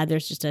games. I'm glad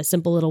there's just a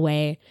simple little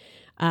way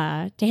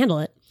to handle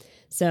it.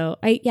 So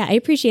I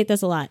appreciate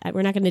this a lot.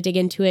 We're not going to dig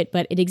into it,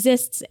 but it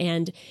exists,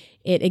 and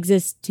it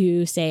exists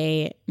to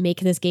say, make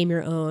this game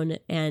your own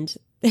and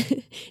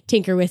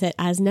tinker with it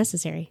as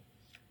necessary.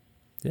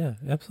 Yeah,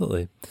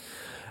 absolutely.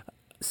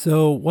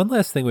 So one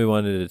last thing we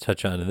wanted to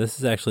touch on, and this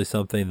is actually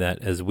something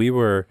that as we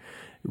were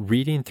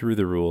reading through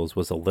the rules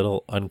was a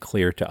little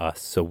unclear to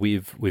us. So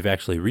we've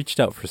actually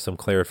reached out for some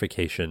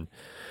clarification,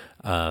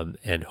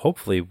 and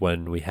hopefully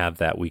when we have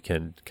that, we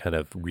can kind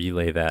of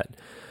relay that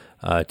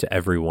to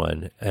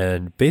everyone.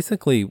 And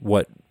basically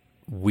what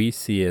we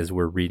see as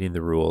we're reading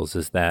the rules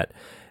is that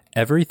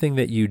everything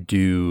that you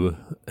do,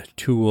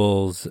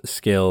 tools,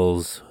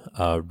 skills,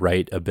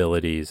 right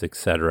abilities,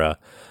 etc.,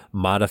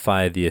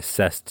 modify the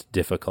assessed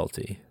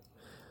difficulty,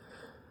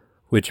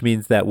 which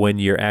means that when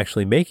you're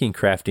actually making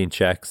crafting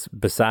checks,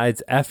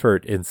 besides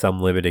effort in some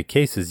limited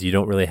cases, you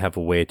don't really have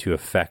a way to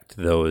affect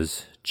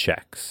those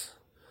checks.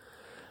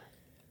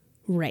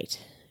 Right.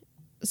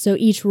 So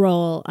each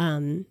roll,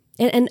 and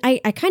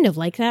I kind of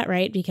like that,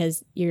 right?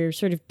 Because you're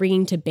sort of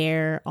bringing to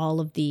bear all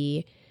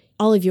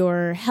of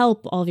your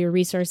help, all of your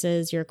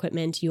resources, your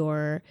equipment,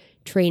 your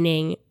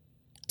training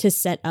to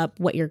set up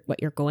what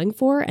you're going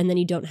for, and then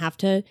you don't have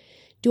to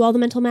do all the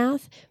mental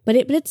math. But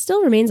it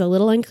still remains a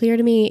little unclear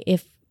to me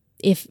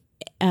if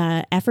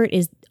effort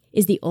is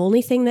the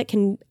only thing that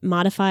can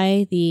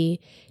modify the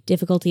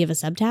difficulty of a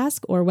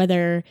subtask, or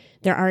whether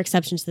there are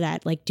exceptions to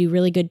that. Like, do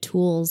really good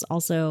tools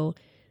also,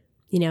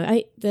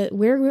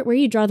 where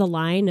you draw the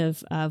line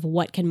of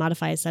what can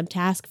modify a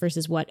subtask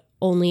versus what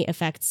only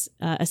affects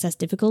assessed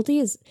difficulty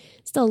is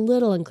still a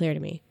little unclear to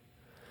me.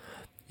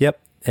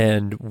 Yep.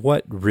 And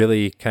what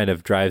really kind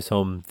of drives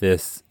home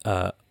this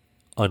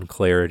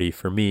unclarity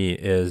for me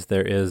is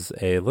there is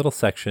a little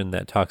section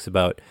that talks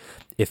about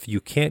if you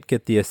can't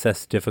get the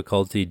assessed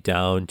difficulty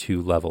down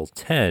to level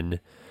 10,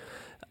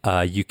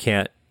 you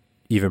can't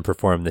even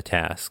perform the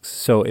tasks.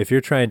 So if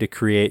you're trying to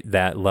create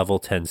that level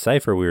 10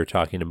 cipher we were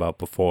talking about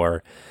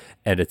before,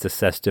 and its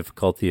assessed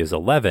difficulty is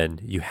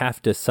 11, you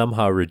have to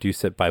somehow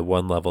reduce it by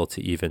one level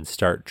to even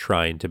start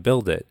trying to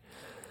build it.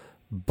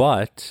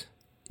 But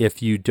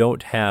if you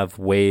don't have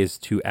ways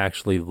to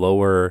actually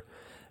lower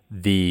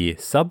the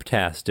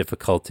subtask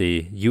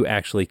difficulty, you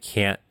actually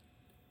can't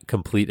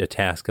complete a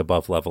task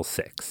above level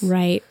 6.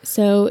 Right.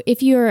 So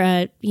if you're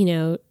a,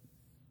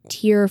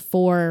 tier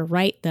 4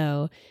 right,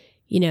 though,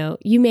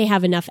 you may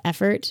have enough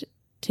effort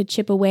to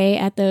chip away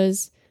at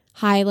those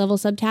high level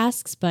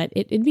subtasks, but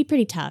it'd be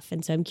pretty tough.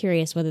 And so I'm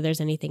curious whether there's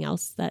anything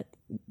else that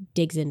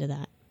digs into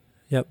that.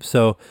 Yep.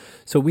 So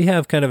we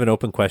have kind of an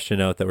open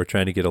question out that we're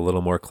trying to get a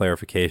little more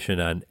clarification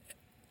on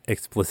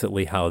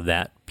explicitly how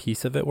that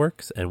piece of it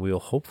works, and we'll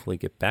hopefully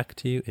get back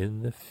to you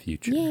in the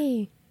future.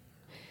 Yay.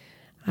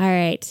 All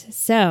right.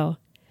 So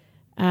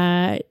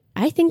I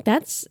think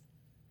that's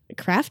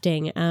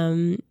crafting.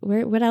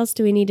 What else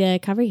do we need to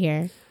cover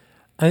here?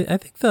 I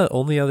think the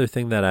only other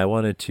thing that I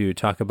wanted to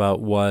talk about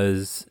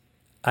was,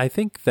 I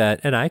think that,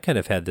 and I kind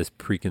of had this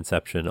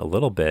preconception a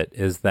little bit,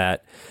 is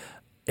that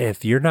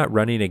if you're not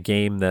running a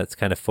game that's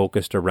kind of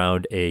focused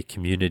around a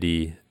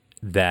community,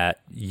 that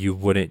you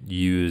wouldn't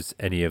use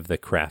any of the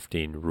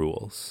crafting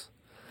rules,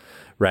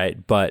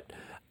 right? But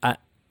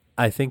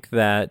I think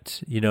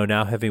that,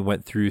 now having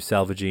went through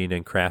salvaging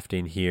and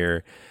crafting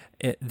here,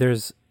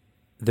 there's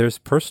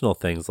personal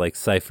things like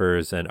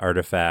ciphers and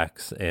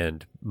artifacts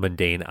and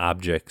mundane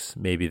objects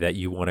maybe that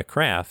you want to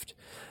craft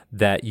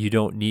that you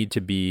don't need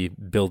to be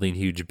building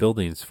huge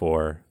buildings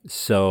for.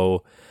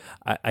 So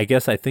I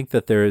guess I think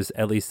that there is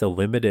at least a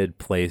limited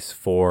place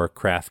for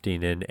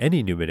crafting in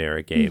any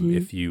Numenera game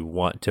if you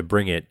want to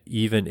bring it,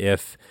 even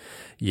if,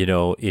 in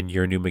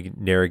your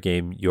Numenera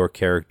game, your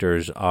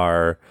characters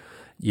are,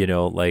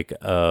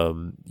 a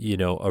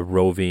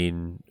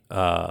roving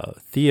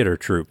theater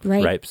troupe,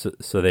 right?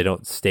 So they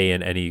don't stay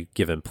in any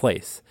given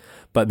place,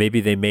 but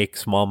maybe they make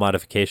small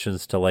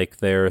modifications to like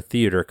their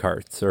theater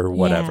carts or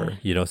whatever,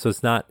 so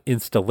it's not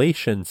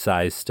installation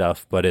size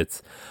stuff, but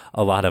it's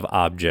a lot of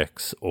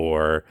objects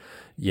or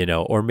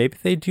maybe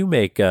they do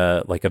make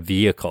a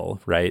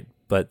vehicle, right?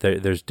 But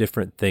there's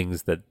different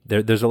things that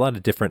there's a lot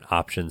of different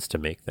options to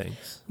make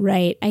things.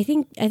 Right. I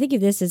think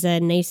of this as a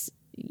nice,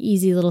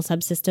 easy little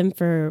subsystem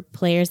for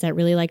players that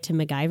really like to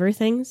MacGyver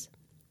things.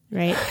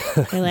 Right?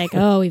 They're like,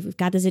 oh, we've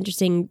got this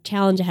interesting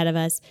challenge ahead of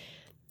us.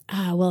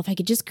 Well, if I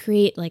could just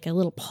create like a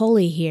little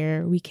pulley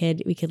here, we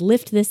could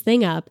lift this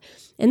thing up.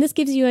 And this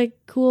gives you a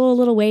cool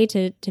little way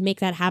to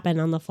make that happen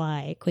on the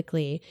fly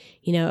quickly.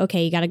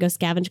 Okay, you got to go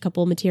scavenge a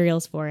couple of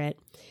materials for it.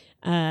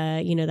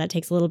 That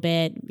takes a little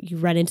bit. You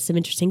run into some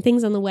interesting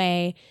things on the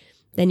way.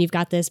 Then you've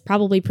got this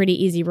probably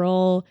pretty easy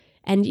roll.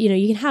 And,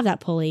 you can have that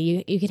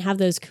pulley. You can have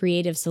those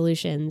creative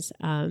solutions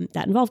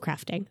that involve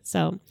crafting.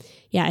 So,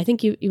 yeah, I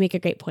think you make a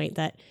great point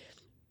that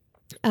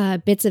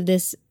bits of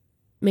this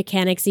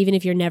mechanics, even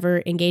if you're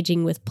never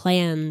engaging with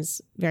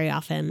plans very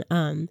often,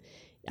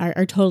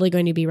 are totally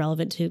going to be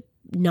relevant to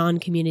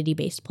non-community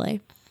based play.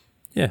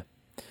 Yeah.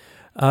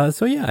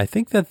 So yeah, I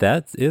think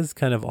that is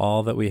kind of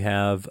all that we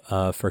have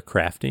for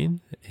crafting.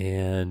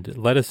 And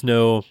let us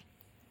know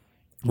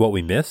what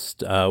we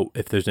missed.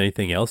 If there's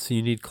anything else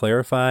you need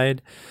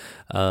clarified,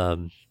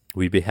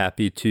 we'd be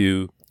happy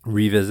to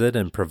revisit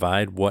and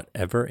provide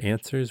whatever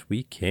answers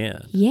we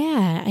can.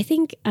 Yeah, I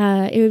think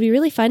it would be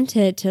really fun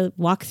to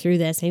walk through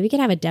this. Maybe we could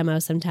have a demo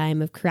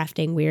sometime of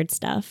crafting weird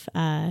stuff.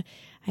 I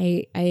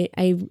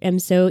am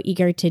so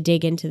eager to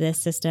dig into this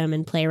system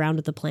and play around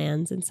with the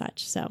plans and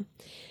such. So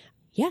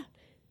yeah,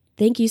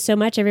 thank you so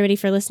much, everybody,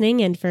 for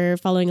listening and for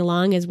following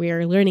along as we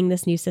are learning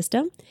this new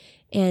system.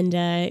 And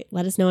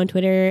let us know on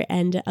Twitter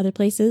and other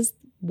places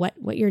what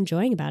you're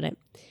enjoying about it.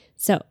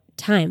 So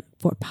time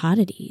for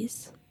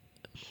Poddities.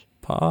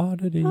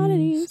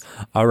 Poddities.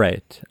 All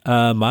right.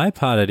 My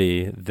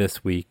Poddity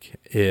this week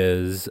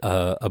is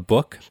a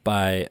book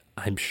by,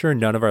 I'm sure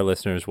none of our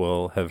listeners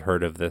will have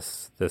heard of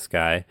this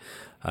guy.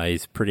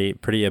 He's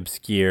pretty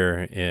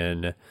obscure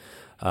in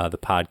the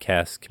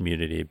podcast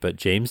community, but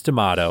James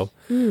D'Amato.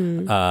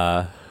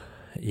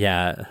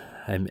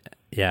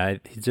 I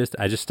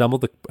just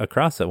stumbled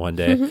across it one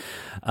day.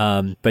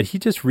 But he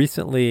just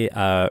recently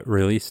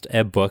released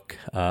a book,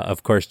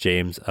 of course,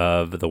 James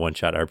of the One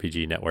Shot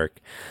RPG Network,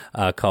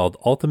 called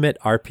Ultimate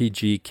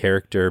RPG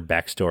Character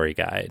Backstory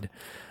Guide.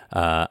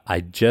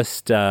 I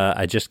just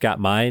got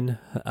mine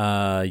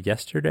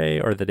yesterday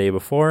or the day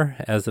before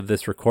as of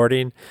this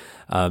recording.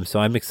 So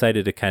I'm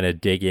excited to kind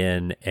of dig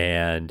in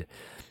and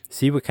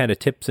see what kind of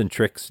tips and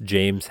tricks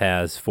James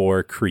has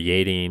for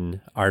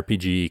creating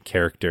RPG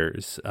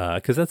characters.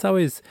 Because that's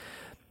always,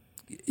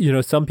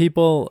 some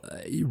people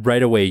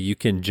right away, you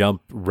can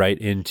jump right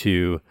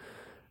into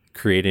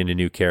creating a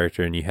new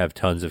character and you have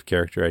tons of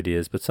character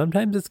ideas. But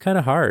sometimes it's kind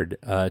of hard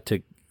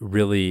to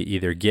really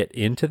either get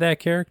into that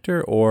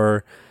character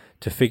or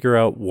to figure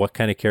out what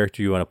kind of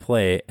character you want to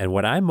play. And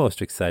what I'm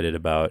most excited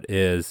about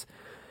is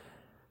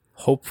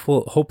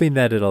hoping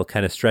that it'll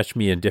kind of stretch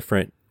me in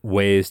different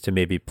ways to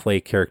maybe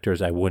play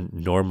characters I wouldn't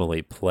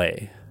normally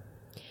play.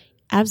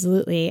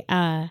 Absolutely.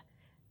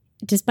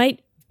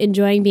 Despite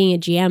enjoying being a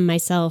GM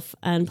myself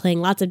and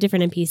playing lots of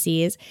different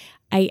NPCs,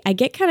 I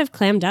get kind of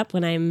clammed up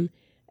when I'm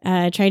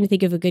trying to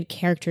think of a good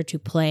character to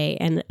play.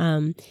 And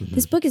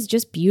this book is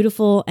just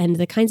beautiful, and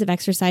the kinds of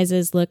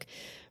exercises look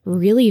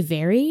really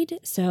varied.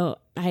 So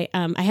I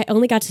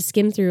only got to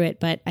skim through it,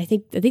 but I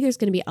think there's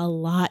going to be a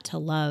lot to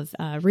love.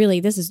 Really,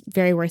 this is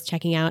very worth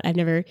checking out. I've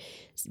never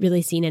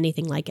really seen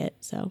anything like it.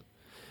 So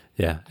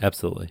yeah,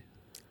 absolutely.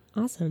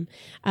 Awesome.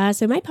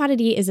 So my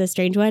Poddity is a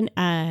strange one.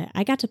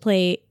 I got to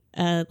play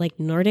like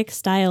Nordic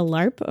style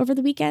LARP over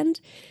the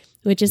weekend,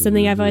 which is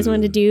something I've always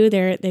wanted to do.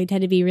 They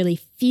tend to be really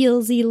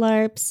feelsy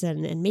LARPs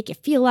and make you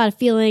feel a lot of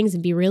feelings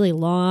and be really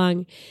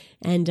long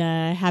and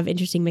have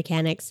interesting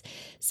mechanics.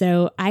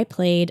 So I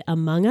played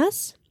Among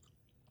Us.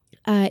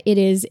 It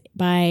is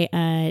by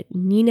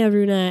Nina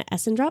Runa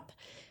Essendrop.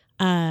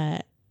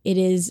 It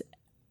is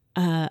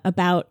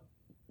about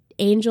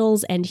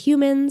angels and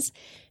humans,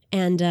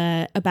 and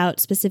about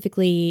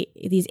specifically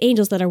these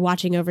angels that are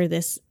watching over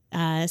this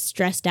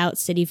stressed out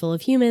city full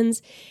of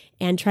humans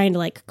and trying to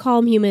like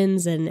calm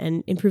humans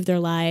and improve their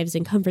lives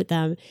and comfort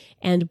them.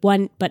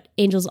 But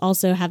angels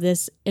also have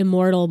this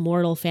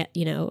mortal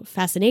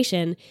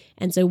fascination.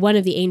 And so one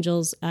of the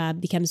angels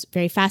becomes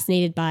very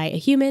fascinated by a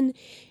human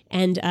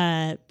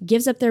and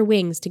gives up their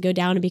wings to go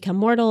down and become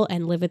mortal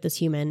and live with this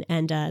human.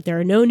 And there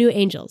are no new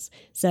angels.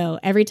 So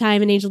every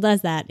time an angel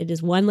does that, it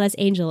is one less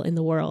angel in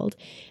the world.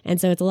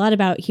 And so it's a lot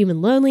about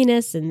human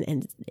loneliness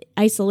and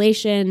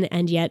isolation,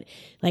 and yet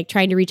like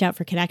trying to reach out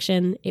for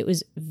connection. It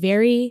was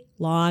very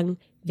long,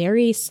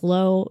 very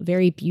slow,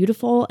 very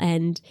beautiful,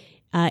 and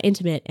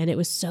intimate. And it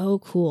was so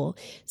cool.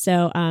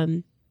 So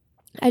I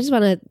just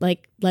want to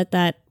like let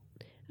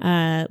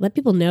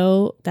people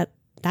know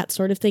that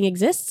sort of thing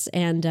exists.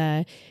 And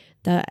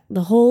the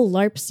whole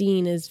LARP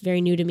scene is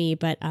very new to me,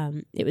 but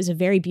it was a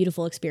very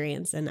beautiful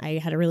experience, and I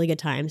had a really good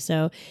time.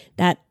 So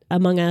that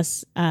Among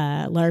Us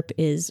LARP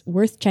is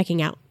worth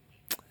checking out.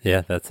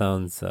 Yeah, that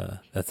sounds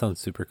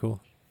super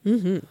cool.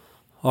 Mm-hmm.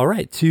 All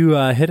right, to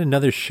hit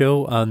another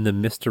show on the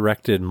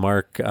Misdirected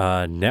Mark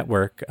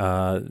network,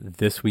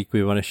 this week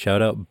we want to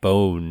shout out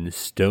Bone,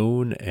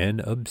 Stone,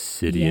 and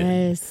Obsidian.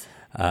 Yes.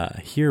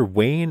 Here,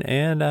 Wayne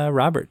and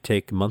Robert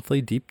take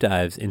monthly deep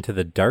dives into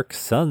the Dark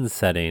Sun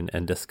setting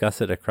and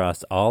discuss it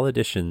across all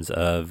editions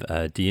of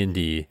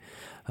D&D.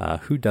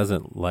 Who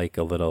doesn't like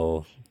a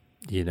little,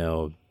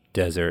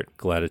 desert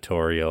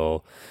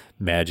gladiatorial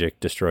magic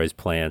destroys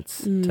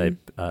plants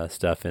type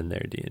stuff in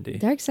their D&D?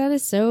 Dark Sun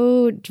is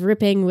so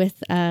dripping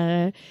with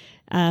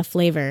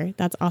flavor.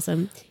 That's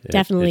awesome.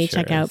 Definitely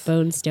check out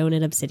Bone, Stone,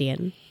 and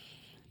Obsidian.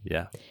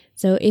 Yeah.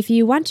 So if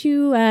you want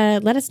to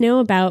let us know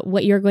about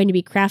what you're going to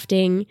be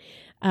crafting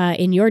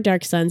in your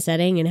Dark Sun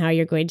setting and how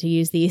you're going to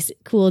use these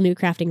cool new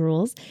crafting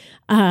rules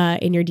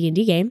in your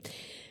D&D game,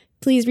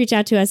 Please reach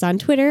out to us on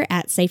Twitter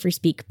at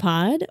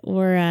CypherSpeakPod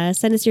or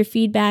send us your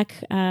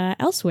feedback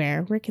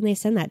elsewhere. Where can they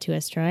send that to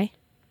us, Troy?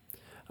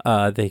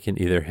 They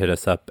can either hit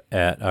us up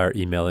at our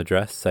email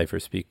address,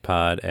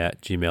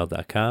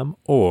 cypherspeakpod@gmail.com,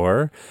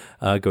 or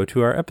go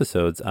to our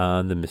episodes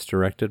on the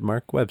Misdirected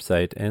Mark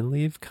website and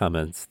leave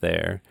comments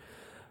there.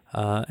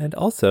 And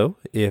also,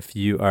 if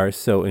you are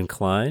so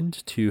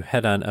inclined to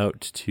head on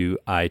out to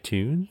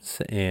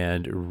iTunes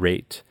and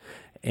rate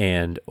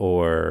and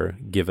or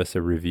give us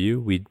a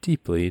review, we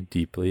deeply,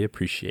 deeply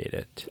appreciate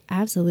it.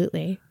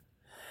 Absolutely.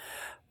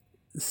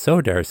 So,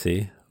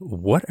 Darcy,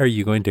 what are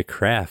you going to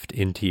craft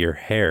into your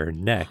hair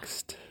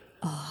next?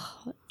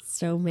 Oh,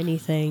 so many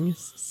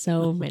things.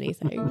 So many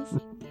things.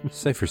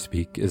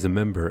 CypherSpeak is a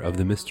member of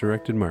the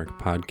Misdirected Mark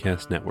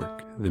Podcast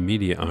Network, the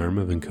media arm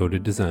of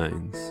Encoded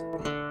Designs.